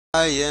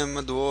I am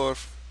a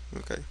dwarf.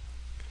 Okay.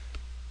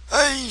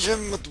 I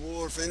am a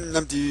dwarf and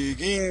I'm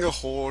digging a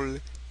hole.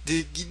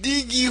 Diggy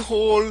diggy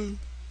hole.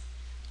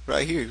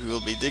 Right here, we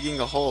will be digging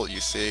a hole, you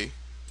see.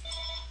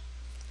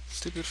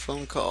 Stupid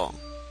phone call.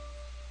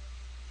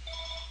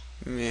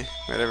 Meh,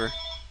 whatever.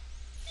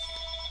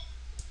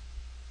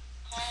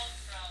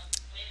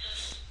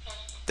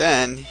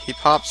 Then he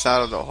pops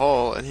out of the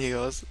hole and he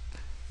goes,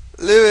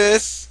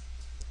 Lewis,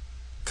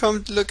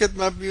 come look at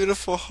my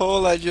beautiful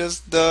hole I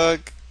just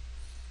dug.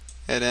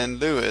 And then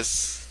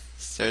Lewis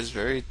stares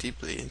very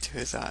deeply into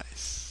his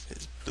eyes,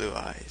 his blue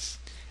eyes,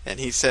 and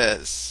he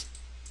says,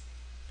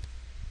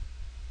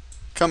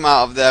 come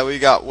out of there, we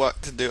got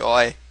work to do,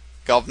 oi,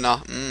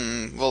 governor.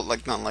 Well,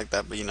 like, not like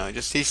that, but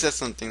just he says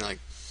something like,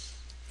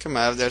 come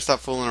out of there,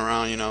 stop fooling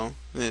around, in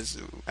his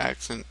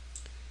accent.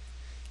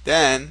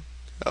 Then,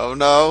 oh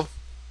no,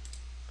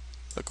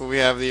 look what we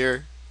have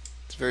here.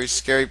 It's very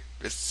scary,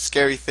 it's a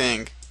scary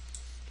thing.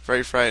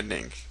 Very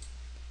frightening.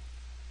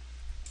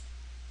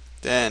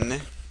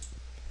 Then,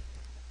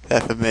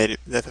 that's a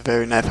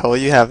very nice hole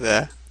you have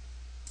there.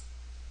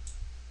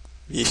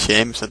 Be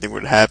ashamed if something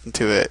would happen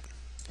to it.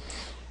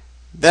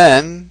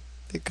 Then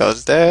it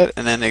goes there,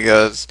 and then it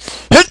goes,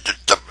 and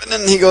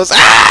then he goes,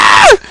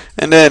 ah!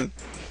 And then,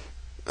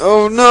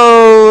 oh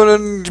no!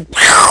 And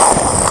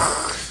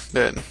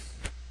then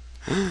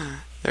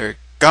they're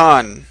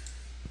gone.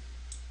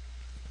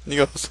 And he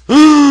goes,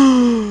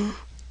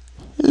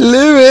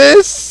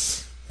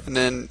 Lewis! And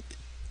then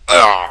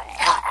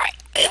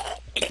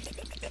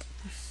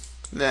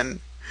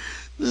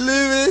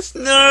Lewis,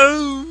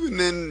 no! And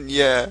then,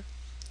 yeah.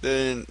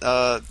 Then,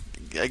 a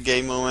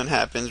gay moment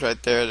happens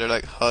right there. They're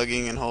like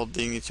hugging and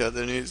holding each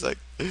other, and he's like,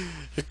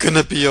 you're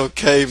gonna be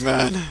okay,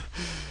 man.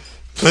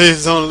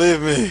 Please don't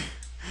leave me.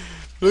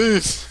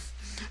 Please.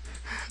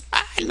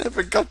 I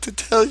never got to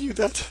tell you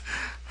that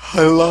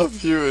I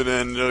love you. And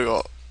then they'll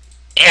go,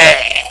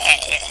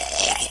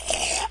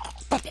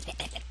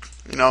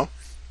 you know.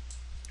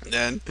 And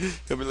then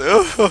he'll be like,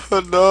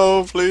 oh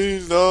no,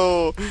 please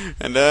no.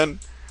 And then,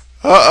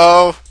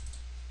 uh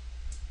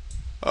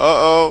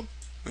oh.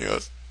 And he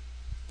goes,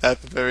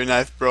 that's a very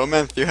nice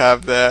bromance you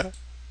have there.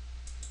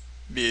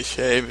 Be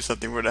ashamed if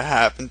something were to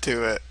happen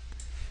to it.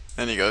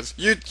 And he goes,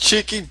 you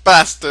cheeky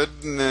bastard.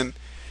 And then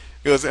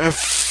he goes, and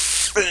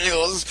he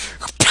goes,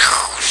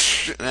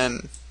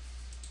 and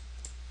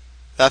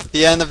that's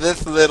the end of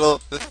this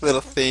little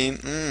scene.